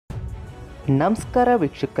ನಮಸ್ಕಾರ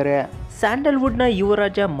ವೀಕ್ಷಕರೇ, ಸ್ಯಾಂಡಲ್ವುಡ್ನ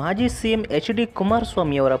ಯುವರಾಜ ಮಾಜಿ ಸಿಎಂ ಎಚ್.ಡಿ.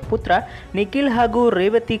 ಕುಮಾರಸ್ವಾಮಿ ಅವರ ಪುತ್ರ ನಿಖಿಲ್ ಹಾಗೂ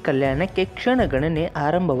ರೇವತಿ ಕಲ್ಯಾಣಕ್ಕೆ ಕ್ಷಣಗಣನೆ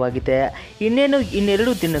ಆರಂಭವಾಗಿದೆ.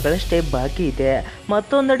 ಇನ್ನೆರಡು ದಿನಗಳಷ್ಟೇ ಬಾಕಿ ಇದೆ.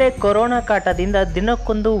 ಮತ್ತೊಂದೆಡೆ ಕೊರೋನಾ ಕಾಟದಿಂದ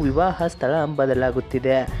ದಿನಕ್ಕೊಂದು ವಿವಾಹ ಸ್ಥಳ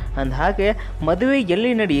ಬದಲಾಗುತ್ತಿದೆ. ಅಂದಹಾಗೆ ಮದುವೆ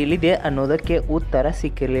ಎಲ್ಲಿ ನಡೆಯಲಿದೆ ಅನ್ನೋದಕ್ಕೆ ಉತ್ತರ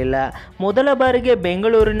ಸಿಕ್ಕಿರಲಿಲ್ಲ. ಮೊದಲ ಬಾರಿಗೆ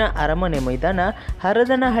ಬೆಂಗಳೂರಿನ ಅರಮನೆ ಮೈದಾನ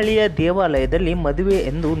ಹರದನಹಳ್ಳಿಯ ದೇವಾಲಯದಲ್ಲಿ ಮದುವೆ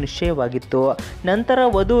ಎಂದು ನಿಶ್ಚಯವಾಗಿತ್ತು. ನಂತರ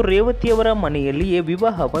ವಧು ರೇವತಿಯವರ ಮನೆಯಲ್ಲಿಯೇ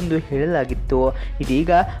ವಿವಾಹವೊಂದು ಹೇಳಲಾಗಿತ್ತು.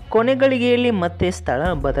 ಇದೀಗ ಕೊನೆಗಳಿಗೆಯಲ್ಲಿ ಮತ್ತೆ ಸ್ಥಳ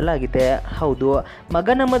ಬದಲಾಗಿದೆ. ಹೌದು,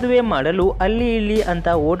 ಮಗನ ಮದುವೆ ಮಾಡಲು ಅಲ್ಲಿ ಇಲ್ಲಿ ಅಂತ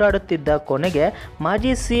ಓಡಾಡುತ್ತಿದ್ದ ಕೊನೆಗೆ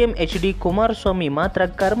ಮಾಜಿ ಸಿಎಂ ಎಚ್.ಡಿ. ಕುಮಾರಸ್ವಾಮಿ ಮಾತ್ರ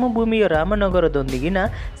ಕರ್ಮಭೂಮಿ ರಾಮನಗರದೊಂದಿಗಿನ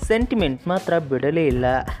ಸೆಂಟಿಮೆಂಟ್ ಮಾತ್ರ ಬಿಡಲೇ ಇಲ್ಲ.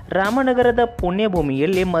 ರಾಮನಗರದ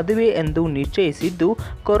ಪುಣ್ಯಭೂಮಿಯಲ್ಲಿ ಮದುವೆ ಎಂದು ನಿಶ್ಚಯಿಸಿದ್ದು,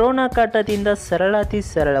 ಕೊರೋನಾ ಕಾಟದಿಂದ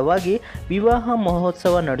ಸರಳವಾಗಿ ವಿವಾಹ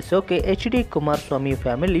ಮಹೋತ್ಸವ ನಡೆಸೋಕೆ ಎಚ್.ಡಿ. ಕುಮಾರಸ್ವಾಮಿ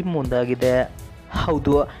ಫ್ಯಾಮಿಲಿ ಮುಂದಾಗಿದೆ.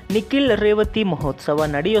 ಹೌದು, ನಿಖಿಲ್ ರೇವತಿ ಮಹೋತ್ಸವ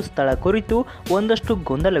ನಡೆಯೋ ಸ್ಥಳ ಕುರಿತು ಒಂದಷ್ಟು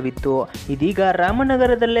ಗೊಂದಲವಿತ್ತು. ಇದೀಗ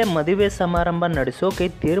ರಾಮನಗರದಲ್ಲೇ ಮದುವೆ ಸಮಾರಂಭ ನಡೆಸೋಕೆ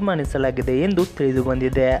ತೀರ್ಮಾನಿಸಲಾಗಿದೆ ಎಂದು ತಿಳಿದು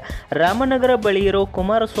ಬಂದಿದೆ. ರಾಮನಗರ ಬಳಿ ಇರೋ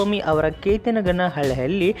ಕುಮಾರಸ್ವಾಮಿ ಅವರ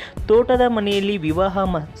ಕೇತನಗನಹಳ್ಳಿಯಲ್ಲಿ ತೋಟದ ಮನೆಯಲ್ಲಿ ವಿವಾಹ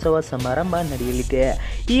ಮಹೋತ್ಸವ ಸಮಾರಂಭ ನಡೆಯಲಿದೆ.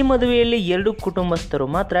 ಈ ಮದುವೆಯಲ್ಲಿ 2 ಕುಟುಂಬಸ್ಥರು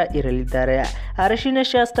ಮಾತ್ರ ಇರಲಿದ್ದಾರೆ. ಅರಿಶಿನ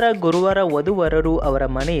ಶಾಸ್ತ್ರ ಗುರುವಾರ ವಧುವರರು ಅವರ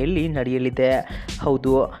ಮನೆಯಲ್ಲಿ ನಡೆಯಲಿದೆ.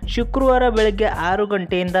 ಹೌದು, ಶುಕ್ರವಾರ ಬೆಳಗ್ಗೆ 6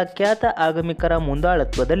 ಗಂಟೆಯಿಂದ ಖ್ಯಾತ ಆಗಮಿಕರ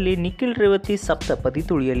ಮುಂದಾಳತ್ವದಲ್ಲಿ ನಿಖಿಲ್ ರೇವತಿ ಸಪ್ತಪದಿ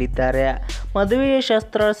ತುಳಿಯಲಿದ್ದಾರೆ. ಮದುವೆಯ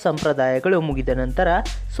ಶಾಸ್ತ್ರ ಸಂಪ್ರದಾಯಗಳು ಮುಗಿದ ನಂತರ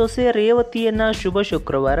ಸೊಸೆ ರೇವತಿಯನ್ನ ಶುಭ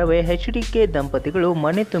ಶುಕ್ರವಾರವೇ ಎಚ್.ಡಿ.ಕೆ ದಂಪತಿಗಳು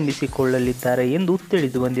ಮನೆ ತುಂಬಿಸಿಕೊಳ್ಳಲಿದ್ದಾರೆ ಎಂದು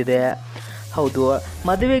ತಿಳಿದು ಬಂದಿದೆ. ಹೌದು,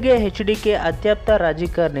 ಮದುವೆಗೆ ಎಚ್.ಡಿ.ಕೆ ಅತ್ಯಪ್ತ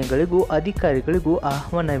ರಾಜಕಾರಣಿಗಳಿಗೂ ಅಧಿಕಾರಿಗಳಿಗೂ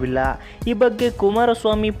ಆಹ್ವಾನವಿಲ್ಲ. ಈ ಬಗ್ಗೆ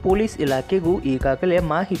ಕುಮಾರಸ್ವಾಮಿ ಪೊಲೀಸ್ ಇಲಾಖೆಗೂ ಈಗಾಗಲೇ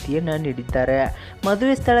ಮಾಹಿತಿಯನ್ನು ನೀಡಿದ್ದಾರೆ.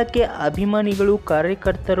 ಮದುವೆ ಸ್ಥಳಕ್ಕೆ ಅಭಿಮಾನಿಗಳು,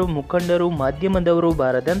 ಕಾರ್ಯಕರ್ತರು, ಮುಖಂಡರು, ಮಾಧ್ಯಮದವರು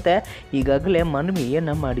ಬಾರದಂತೆ ಈಗಾಗಲೇ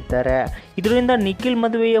ಮನವಿಯನ್ನು ಮಾಡಿದ್ದಾರೆ. ಇದರಿಂದ ನಿಖಿಲ್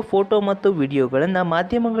ಮದುವೆಯ ಫೋಟೋ ಮತ್ತು ವಿಡಿಯೋಗಳನ್ನು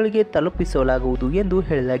ಮಾಧ್ಯಮಗಳಿಗೆ ತಲುಪಿಸಲಾಗುವುದು ಎಂದು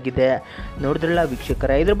ಹೇಳಲಾಗಿದೆ. ನೋಡಿದ್ರಲ್ಲ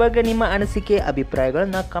ವೀಕ್ಷಕರ, ಇದ್ರ ಬಗ್ಗೆ ನಿಮ್ಮ ಅನಿಸಿಕೆ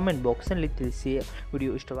ಅಭಿಪ್ರಾಯಗಳನ್ನು ಕಮೆಂಟ್ ಬಾಕ್ಸ್ನಲ್ಲಿ ತಿಳಿಸಿ.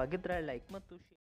 ವಿಡಿಯೋ ಇಷ್ಟವಾಗಿದ್ದರೆ ಲೈಕ್ ಮತ್ತು